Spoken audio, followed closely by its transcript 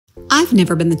I've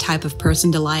never been the type of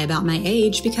person to lie about my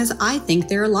age because I think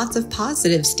there are lots of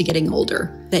positives to getting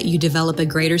older. That you develop a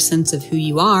greater sense of who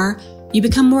you are, you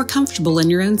become more comfortable in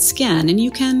your own skin, and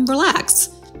you can relax.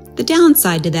 The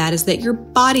downside to that is that your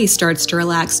body starts to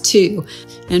relax too,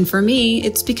 and for me,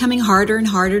 it's becoming harder and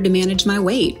harder to manage my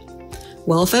weight.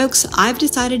 Well, folks, I've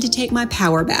decided to take my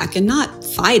power back and not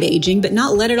fight aging, but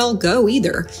not let it all go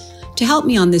either. To help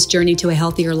me on this journey to a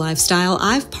healthier lifestyle,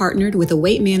 I've partnered with a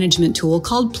weight management tool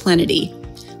called Plenity.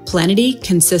 Plenity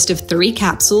consists of 3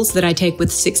 capsules that I take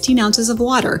with 16 ounces of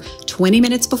water 20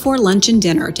 minutes before lunch and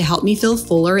dinner to help me feel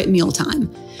fuller at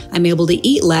mealtime. I'm able to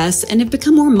eat less and have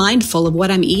become more mindful of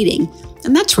what I'm eating.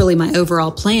 And that's really my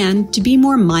overall plan, to be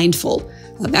more mindful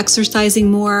of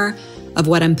exercising more, of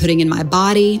what I'm putting in my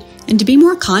body, and to be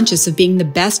more conscious of being the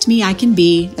best me I can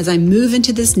be as I move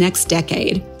into this next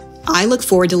decade. I look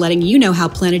forward to letting you know how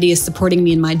Plenity is supporting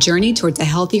me in my journey towards a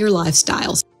healthier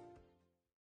lifestyle.